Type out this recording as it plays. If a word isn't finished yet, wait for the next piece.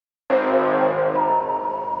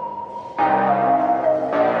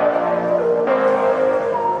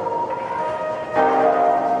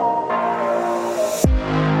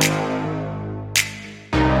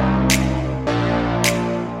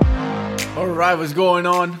Alright, what's going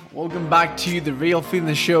on? Welcome back to the Real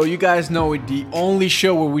Fitness Show. You guys know it, the only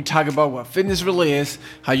show where we talk about what fitness really is,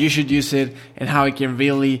 how you should use it, and how it can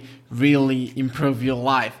really improve your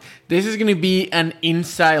life. This is going to be an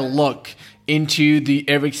inside look into the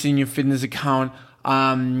Eric Senior Fitness account.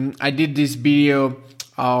 I did this video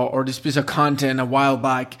or this piece of content a while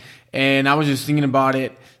back, and I was just thinking about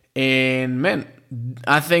it, and man,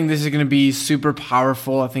 I think this is going to be super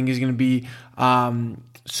powerful. I think it's going to be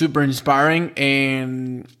super inspiring,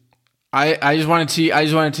 and I just wanted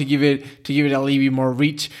to give it a little bit more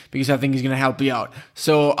reach because I think it's gonna help you out.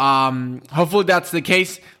 So hopefully that's the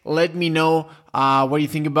case. Let me know what you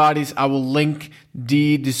think about this. I will link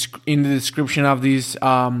in the description of this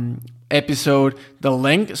episode the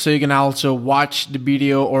link, so you can also watch the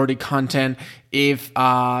video or the content if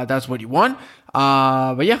that's what you want.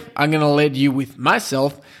 But yeah, I'm gonna let you with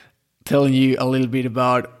myself, telling you a little bit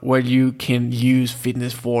about what you can use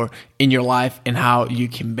fitness for in your life and how you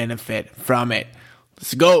can benefit from it.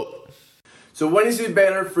 Let's go. So when is it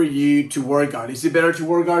better for you to work out? Is it better to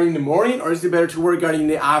work out in the morning or is it better to work out in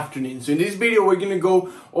the afternoon? So in this video, we're going to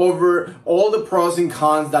go over all the pros and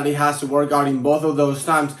cons that it has to work out in both of those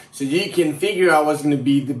times so you can figure out what's going to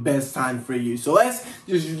be the best time for you. So let's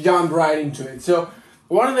just jump right into it. So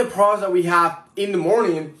one of the pros that we have in the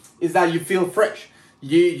morning is that you feel fresh.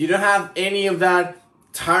 You don't have any of that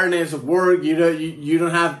tiredness of work. You don't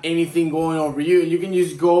have anything going over you. You can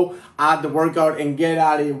just go at the workout and get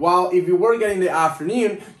at it. While if you work out in the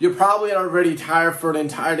afternoon, you're probably already tired for the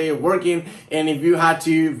entire day of working. And if you had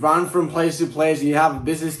to run from place to place, you have a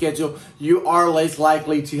busy schedule, you are less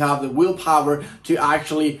likely to have the willpower to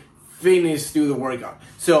actually finish through the workout.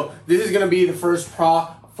 So this is going to be the first pro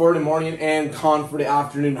for the morning and con for the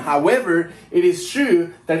afternoon. However, it is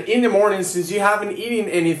true that in the morning, since you haven't eaten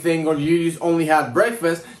anything or you just only had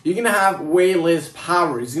breakfast, you're gonna have way less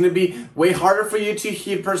power. It's gonna be way harder for you to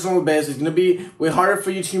hit personal best. It's gonna be way harder for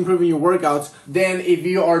you to improve in your workouts than if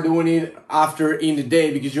you are doing it after in the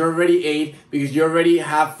day, because you already ate, because you already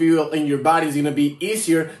have fuel in your body. It's gonna be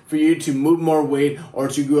easier for you to move more weight or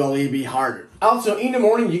to go a little bit harder. Also, in the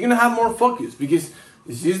morning, you're gonna have more focus because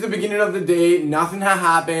it's just the beginning of the day. Nothing has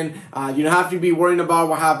happened. You don't have to be worrying about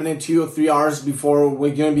what happened in 2 or 3 hours before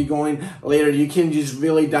we're going to be going later. You can just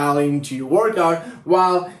really dial into your workout,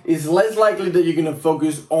 while it's less likely that you're going to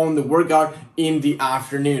focus on the workout in the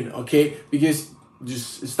afternoon, okay? Because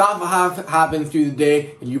just stuff happens through the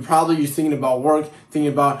day, and you're probably just thinking about work,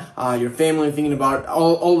 thinking about your family, thinking about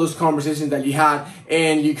all those conversations that you had,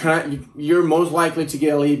 and you're most likely to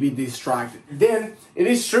get a little bit distracted. Then it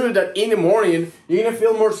is true that in the morning you're gonna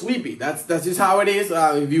feel more sleepy. That's just how it is.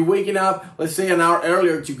 If you're waking up, let's say an hour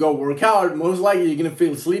earlier to go work out, most likely you're gonna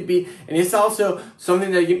feel sleepy, and it's also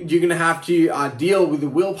something that you're gonna have to deal with the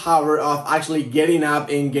willpower of actually getting up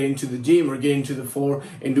and getting to the gym or getting to the floor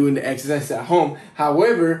and doing the exercise at home.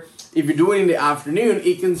 However, if you're doing it in the afternoon,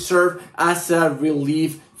 it can serve as a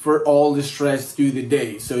relief for all the stress through the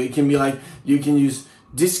day. So it can be like you can use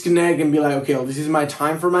disconnect and be like, okay, well, this is my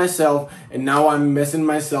time for myself, and now I'm messing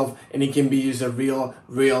myself, and it can be just a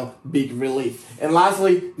real big relief. And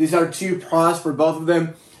lastly, these are 2 pros for both of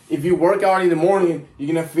them. If you work out in the morning,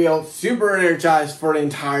 you're gonna feel super energized for the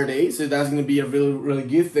entire day, so that's gonna be a really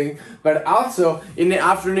good thing. But also in the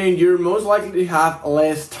afternoon, you're most likely to have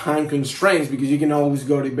less time constraints because you can always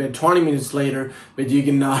go to bed 20 minutes later, but you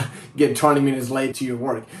cannot get 20 minutes late to your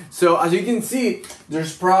work. So as you can see,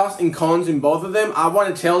 there's pros and cons in both of them. I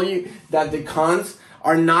want to tell you that the cons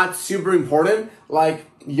are not super important. Like,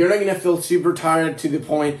 you're not going to feel super tired to the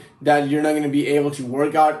point that you're not going to be able to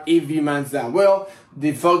work out if you manage that well.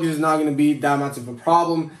 The focus is not going to be that much of a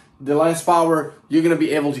problem. The less power, you're going to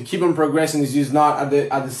be able to keep on progressing. It's just not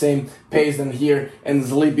at the same pace than here. And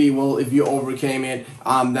sleepy, well, if you overcame it,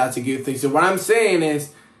 that's a good thing. So what I'm saying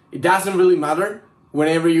is, it doesn't really matter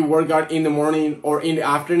whenever you work out in the morning or in the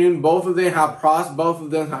afternoon. Both of them have pros, both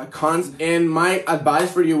of them have cons. And my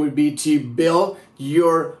advice for you would be to build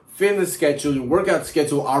your fitness schedule, your workout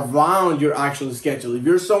schedule around your actual schedule. If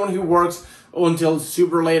you're someone who works until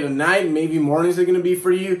super late at night, maybe mornings are going to be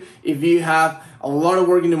for you. If you have a lot of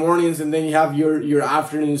work in the mornings and then you have your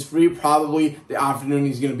afternoons free, probably the afternoon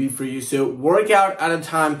is going to be for you. So work out at a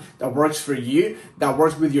time that works for you, that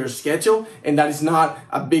works with your schedule, and that is not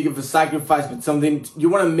a big of a sacrifice, but something you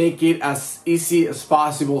want to make it as easy as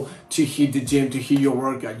possible to hit the gym, to hit your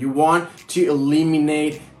workout. You want to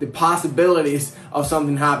eliminate the possibilities of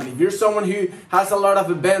something happening. If you're someone who has a lot of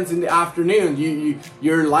events in the afternoon,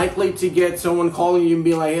 you're likely to get someone calling you and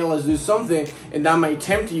be like, hey, let's do something, and that might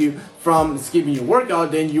tempt you from skipping your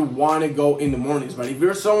workout. Then you want to go in the mornings. But if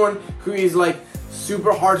you're someone who is like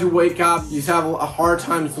super hard to wake up, you just have a hard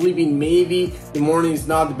time sleeping, maybe the morning is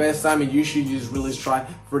not the best time and you should just really try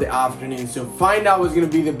for the afternoon. So find out what's gonna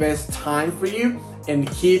be the best time for you and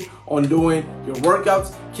keep on doing your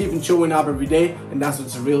workouts, keep on showing up every day, and that's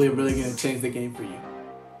what's really gonna change the game for you.